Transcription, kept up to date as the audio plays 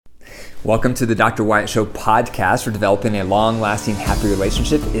Welcome to the Dr. Wyatt Show podcast, where developing a long-lasting, happy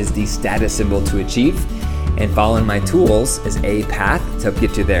relationship is the status symbol to achieve, and following my tools is a path to help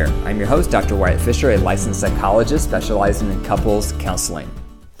get you there. I'm your host, Dr. Wyatt Fisher, a licensed psychologist specializing in couples counseling.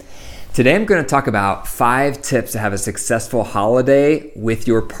 Today, I'm going to talk about 5 tips to have a successful holiday with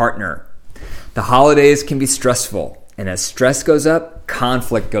your partner. The holidays can be stressful, and as stress goes up,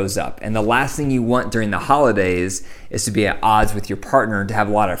 conflict goes up. And the last thing you want during the holidays is to be at odds with your partner, to have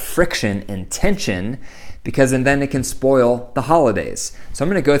a lot of friction and tension, because then it can spoil the holidays. So I'm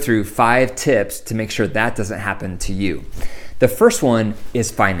going to go through 5 tips to make sure that doesn't happen to you. The first one is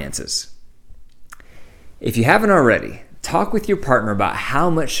finances. If you haven't already, talk with your partner about how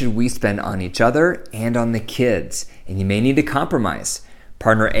much should we spend on each other and on the kids. And you may need to compromise.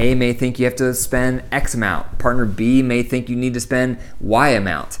 Partner A may think you have to spend X amount. Partner B may think you need to spend Y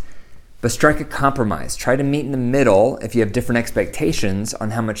amount. But strike a compromise. Try to meet in the middle if you have different expectations on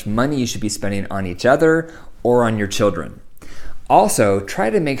how much money you should be spending on each other or on your children. Also,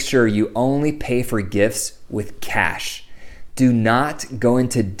 try to make sure you only pay for gifts with cash. Do not go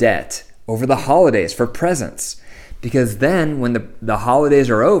into debt over the holidays for presents, because then when the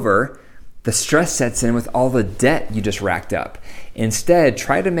holidays are over, the stress sets in with all the debt you just racked up. Instead,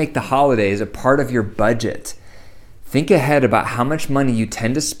 try to make the holidays a part of your budget. Think ahead about how much money you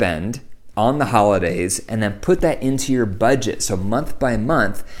tend to spend on the holidays and then put that into your budget. So month by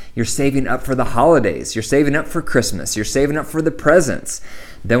month, you're saving up for the holidays. You're saving up for Christmas. You're saving up for the presents.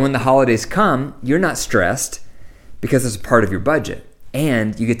 Then when the holidays come, you're not stressed because it's a part of your budget.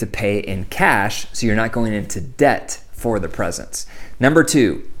 And you get to pay in cash, so you're not going into debt for the presents. Number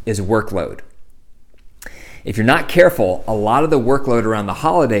 2 is workload. If you're not careful, a lot of the workload around the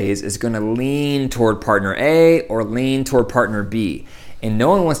holidays is going to lean toward partner A or lean toward partner B. And no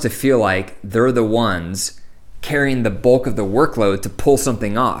one wants to feel like they're the ones carrying the bulk of the workload to pull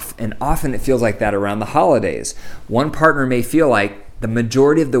something off. And often it feels like that around the holidays. One partner may feel like the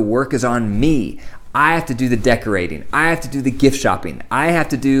majority of the work is on me. I have to do the decorating. I have to do the gift shopping. I have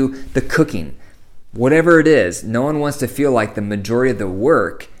to do the cooking. Whatever it is, no one wants to feel like the majority of the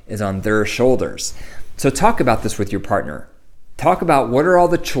work is on their shoulders. So talk about this with your partner. Talk about what are all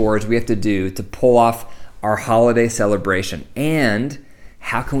the chores we have to do to pull off our holiday celebration, and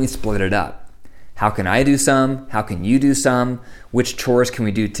how can we split it up? How can I do some? How can you do some? Which chores can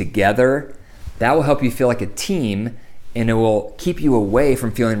we do together? That will help you feel like a team, and it will keep you away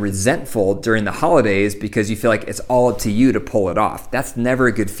from feeling resentful during the holidays because you feel like it's all up to you to pull it off. That's never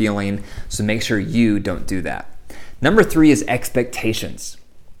a good feeling, so make sure you don't do that. Number 3 is expectations.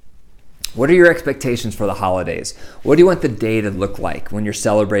 What are your expectations for the holidays? What do you want the day to look like when you're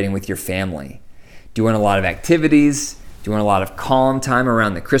celebrating with your family? Do you want a lot of activities? Do you want a lot of calm time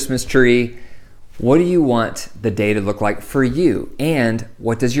around the Christmas tree? What do you want the day to look like for you? And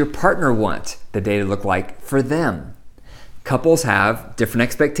what does your partner want the day to look like for them? Couples have different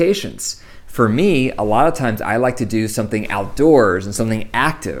expectations. For me, a lot of times I like to do something outdoors and something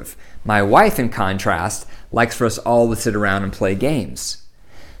active. My wife, in contrast, likes for us all to sit around and play games.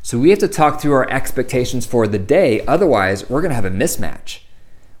 So we have to talk through our expectations for the day. Otherwise, we're going to have a mismatch.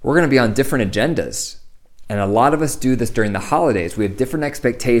 We're going to be on different agendas. And a lot of us do this during the holidays. We have different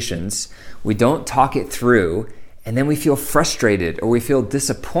expectations. We don't talk it through. And then we feel frustrated or we feel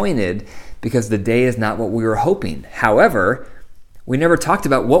disappointed because the day is not what we were hoping. However, we never talked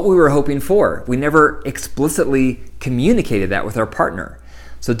about what we were hoping for. We never explicitly communicated that with our partner.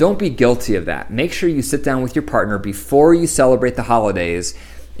 So don't be guilty of that. Make sure you sit down with your partner before you celebrate the holidays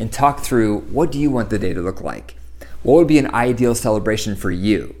and talk through, what do you want the day to look like? What would be an ideal celebration for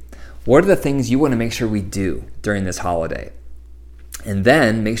you? What are the things you want to make sure we do during this holiday? And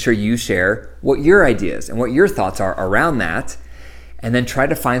then make sure you share what your ideas and what your thoughts are around that, and then try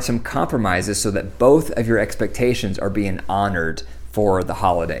to find some compromises so that both of your expectations are being honored for the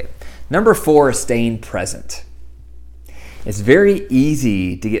holiday. Number 4 is staying present. It's very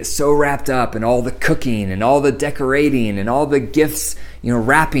easy to get so wrapped up in all the cooking and all the decorating and all the gifts,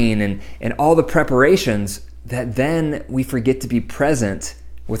 wrapping and all the preparations, that then we forget to be present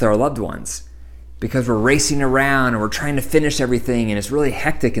with our loved ones because we're racing around and we're trying to finish everything, and it's really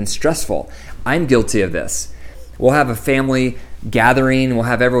hectic and stressful. I'm guilty of this. We'll have a family gathering, we'll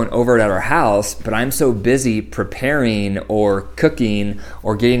have everyone over at our house, but I'm so busy preparing or cooking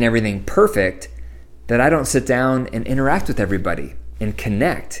or getting everything perfect that I don't sit down and interact with everybody and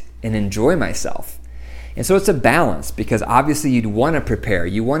connect and enjoy myself. And so it's a balance, because obviously you'd want to prepare,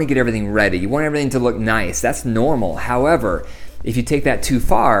 you want to get everything ready, you want everything to look nice. That's normal. However, if you take that too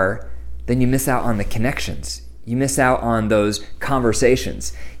far, then you miss out on the connections. You miss out on those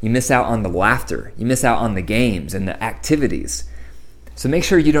conversations. You miss out on the laughter. You miss out on the games and the activities. So make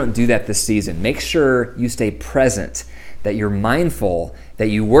sure you don't do that this season. Make sure you stay present, that you're mindful, that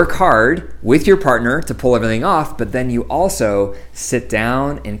you work hard with your partner to pull everything off, but then you also sit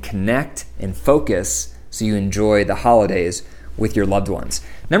down and connect and focus so you enjoy the holidays with your loved ones.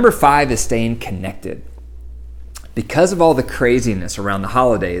 Number 5 is staying connected. Because of all the craziness around the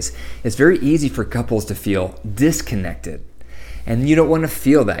holidays, it's very easy for couples to feel disconnected. And you don't want to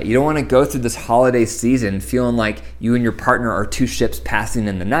feel that. You don't want to go through this holiday season feeling like you and your partner are two ships passing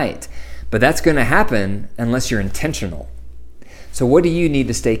in the night. But that's going to happen unless you're intentional. So what do you need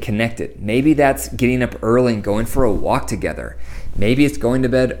to stay connected? Maybe that's getting up early and going for a walk together. Maybe it's going to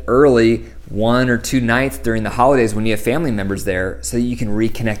bed early 1 or 2 nights during the holidays when you have family members there so that you can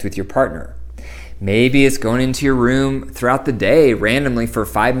reconnect with your partner. Maybe it's going into your room throughout the day randomly for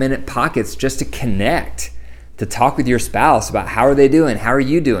 5-minute pockets just to connect, to talk with your spouse about how are they doing, how are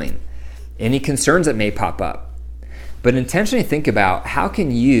you doing, any concerns that may pop up. But intentionally think about how can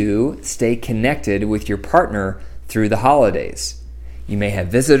you stay connected with your partner through the holidays. You may have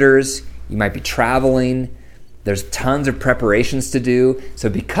visitors, you might be traveling, there's tons of preparations to do. So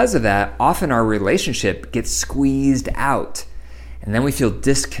because of that, often our relationship gets squeezed out and then we feel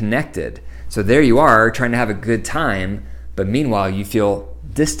disconnected. So there you are trying to have a good time, but meanwhile you feel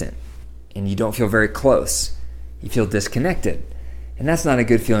distant and you don't feel very close. You feel disconnected. And that's not a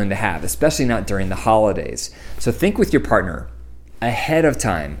good feeling to have, especially not during the holidays. So think with your partner ahead of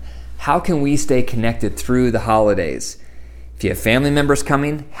time. How can we stay connected through the holidays? If you have family members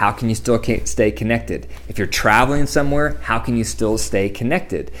coming, how can you still stay connected? If you're traveling somewhere, how can you still stay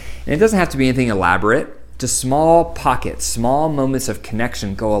connected? And it doesn't have to be anything elaborate. Just small pockets, small moments of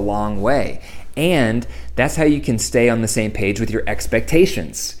connection go a long way. And that's how you can stay on the same page with your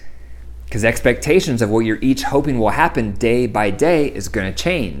expectations. Because expectations of what you're each hoping will happen day by day is going to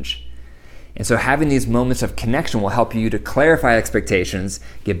change. And so having these moments of connection will help you to clarify expectations,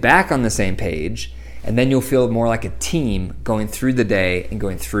 get back on the same page, and then you'll feel more like a team going through the day and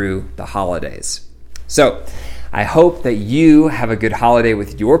going through the holidays. So I hope that you have a good holiday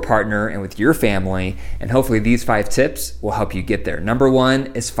with your partner and with your family, and hopefully these 5 tips will help you get there. Number 1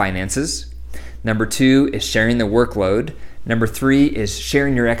 is finances. Number 2 is sharing the workload. Number 3 is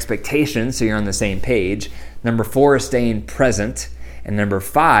sharing your expectations so you're on the same page. Number 4 is staying present. And number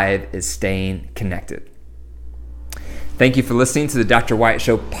 5 is staying connected. Thank you for listening to the Dr. Wyatt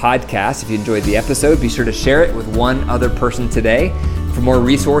Show podcast. If you enjoyed the episode, be sure to share it with one other person today. For more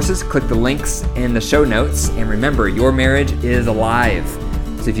resources, click the links in the show notes. And remember, your marriage is alive.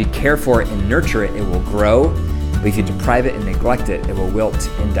 So if you care for it and nurture it, it will grow. But if you deprive it and neglect it, it will wilt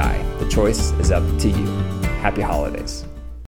and die. The choice is up to you. Happy holidays.